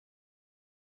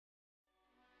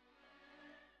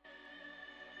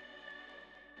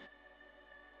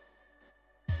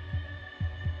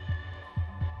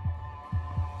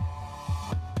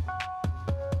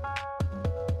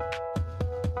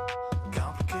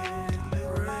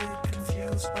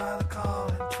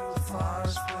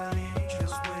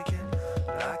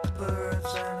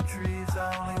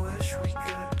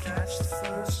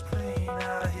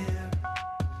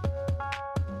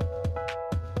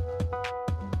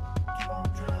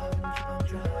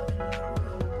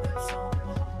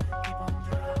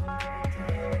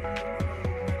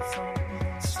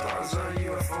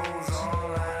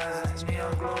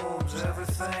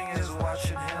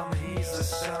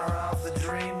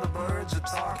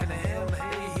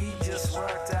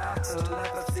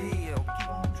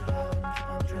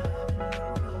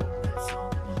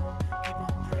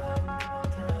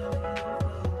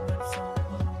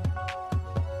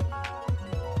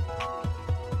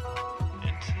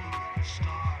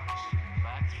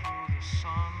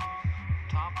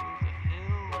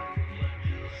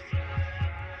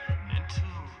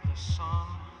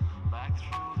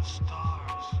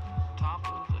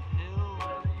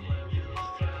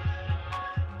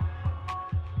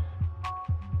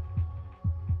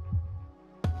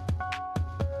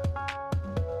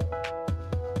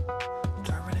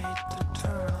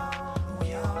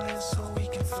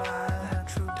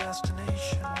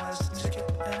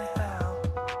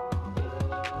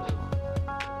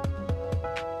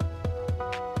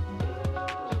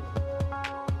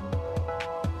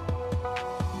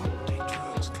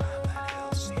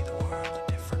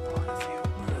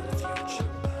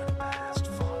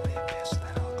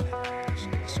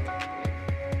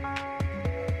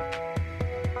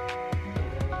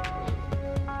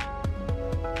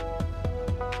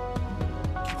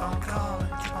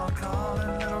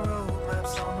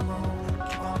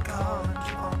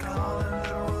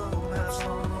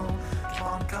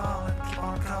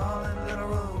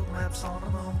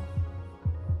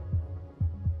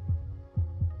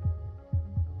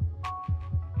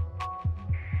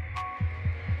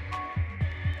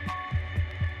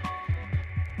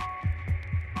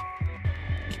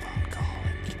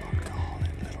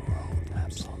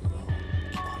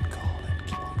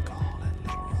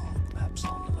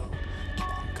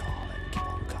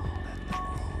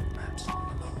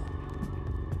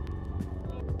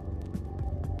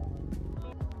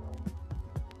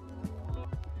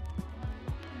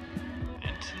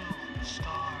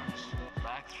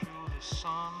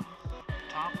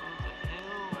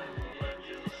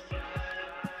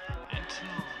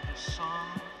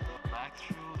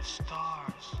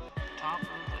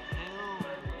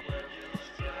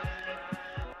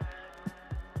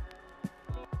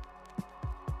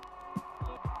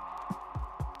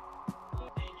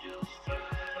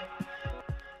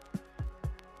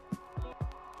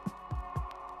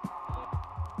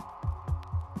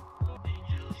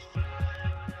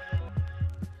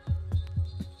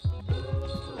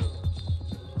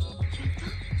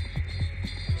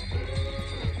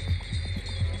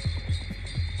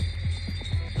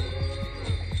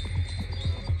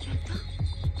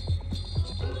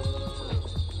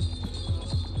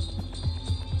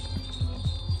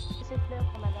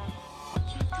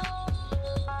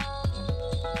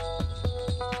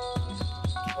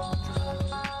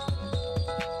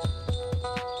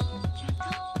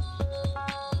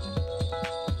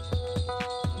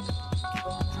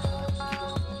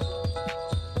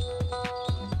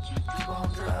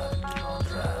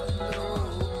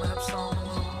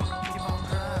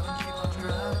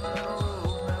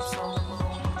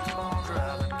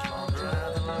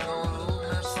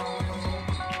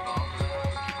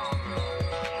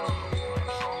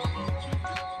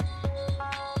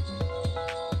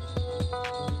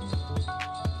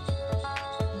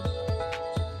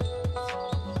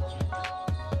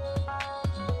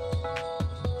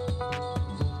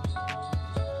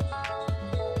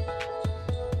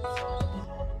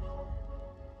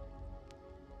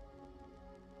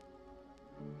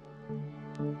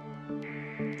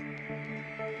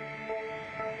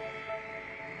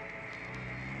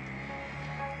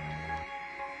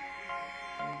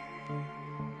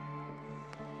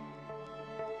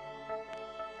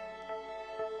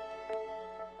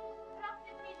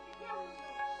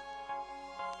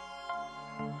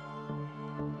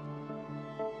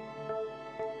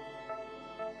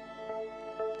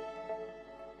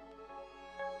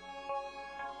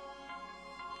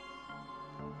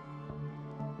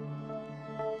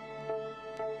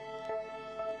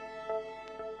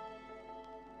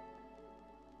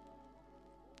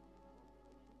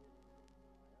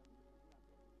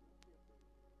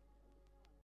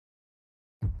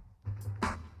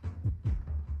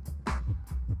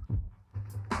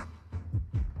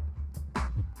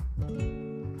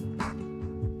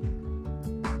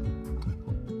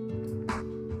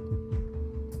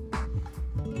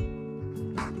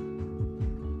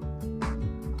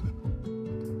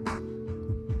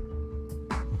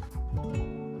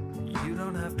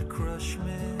don't have to crush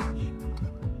me.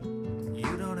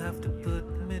 You don't have to put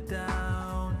me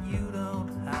down. You don't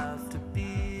have to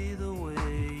be the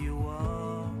way you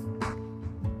are.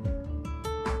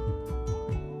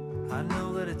 I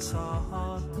know that it's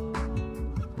hard.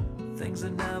 Things are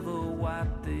never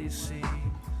what they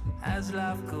seem. As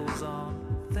life goes on,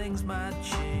 things might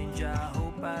change. I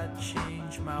hope I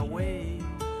change my ways.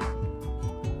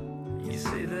 You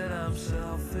say that I'm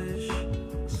selfish.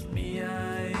 It's me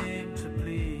I aim to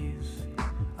please.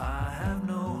 I have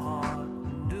no heart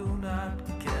and do not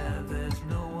care. There's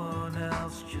no one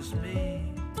else, just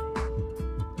me.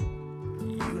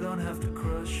 You don't have to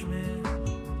crush me.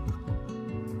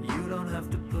 You don't have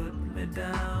to put me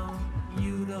down.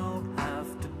 You don't have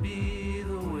to be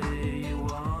the way you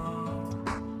are.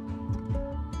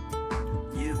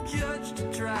 You've judged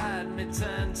and tried me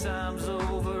 10 times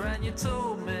over, and you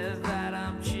told me that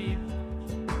I'm cheap.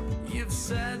 You've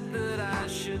said that I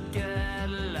should get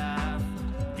a life,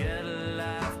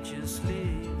 just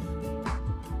leave.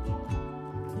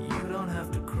 You don't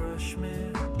have to crush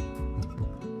me.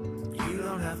 You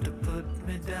don't have to put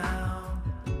me down.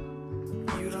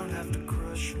 You don't have to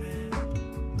crush me.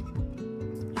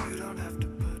 You don't have to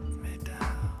put me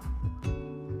down.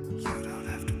 You don't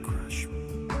have to crush me.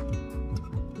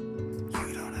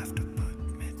 You don't have to put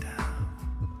me down.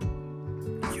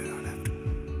 You don't have to.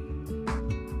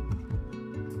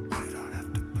 You don't have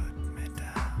to put me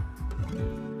down.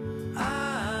 I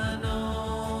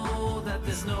know that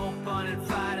there's no point in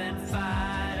fighting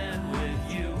with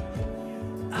you.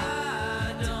 I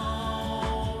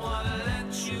don't wanna let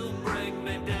you bring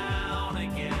me down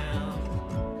again.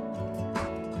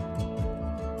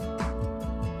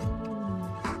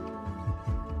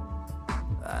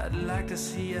 I'd like to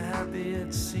see you happy.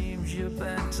 It seems you're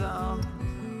bent on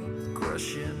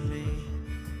crushing me,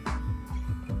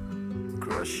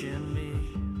 crushing me,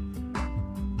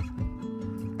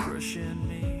 crushing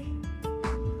me.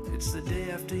 It's the day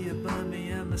after you burn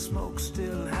me and the smoke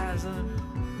still hasn't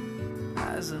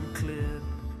cleared.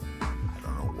 I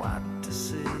don't know what to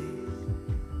say.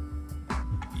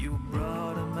 You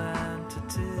brought a man to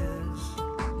tears.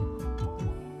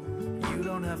 You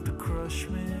don't have to crush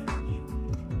me.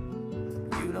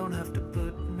 You don't have to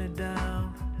put me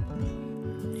down.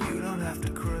 You don't have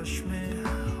to crush me.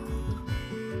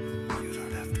 You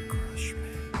don't have to crush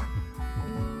me.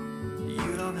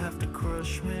 You don't have to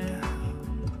crush me.